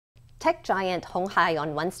Tech giant Hon Hai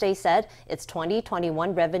on Wednesday said its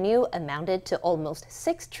 2021 revenue amounted to almost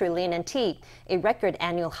 6 trillion NT, a record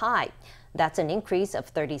annual high. That's an increase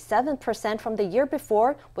of 37% from the year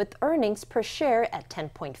before, with earnings per share at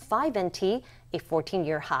 10.5 NT, a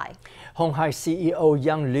 14-year high. Hon Hai CEO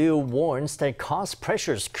Yang Liu warns that cost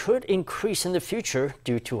pressures could increase in the future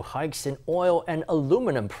due to hikes in oil and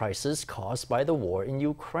aluminum prices caused by the war in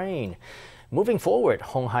Ukraine. Moving forward,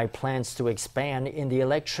 Hon Hai plans to expand in the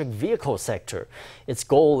electric vehicle sector. Its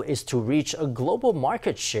goal is to reach a global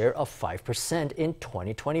market share of 5% in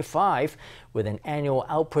 2025, with an annual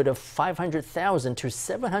output of 500,000 to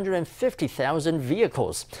 750,000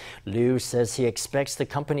 vehicles. Liu says he expects the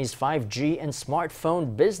company's 5G and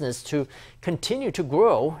smartphone business to continue to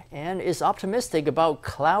grow and is optimistic about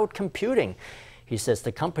cloud computing. He says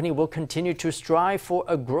the company will continue to strive for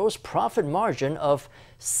a gross profit margin of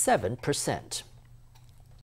 7%.